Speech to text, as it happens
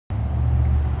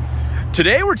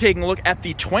Today we're taking a look at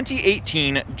the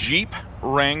 2018 Jeep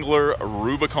Wrangler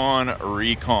Rubicon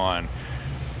Recon.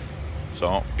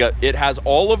 So it has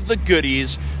all of the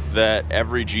goodies that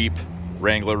every Jeep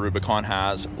Wrangler Rubicon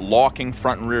has: locking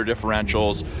front and rear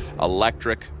differentials,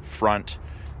 electric front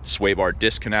sway bar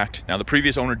disconnect. Now the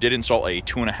previous owner did install a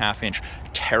 2.5-inch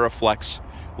TerraFlex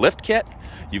lift kit.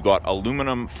 You've got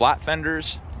aluminum flat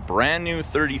fenders, brand new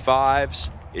 35s.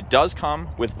 It does come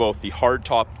with both the hard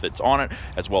top that's on it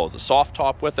as well as a soft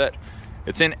top with it.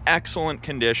 It's in excellent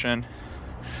condition,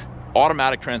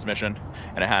 automatic transmission,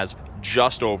 and it has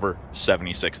just over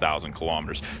 76,000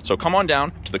 kilometers. So come on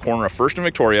down to the corner of 1st and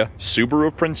Victoria, Subaru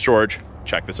of Prince George.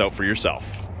 Check this out for yourself.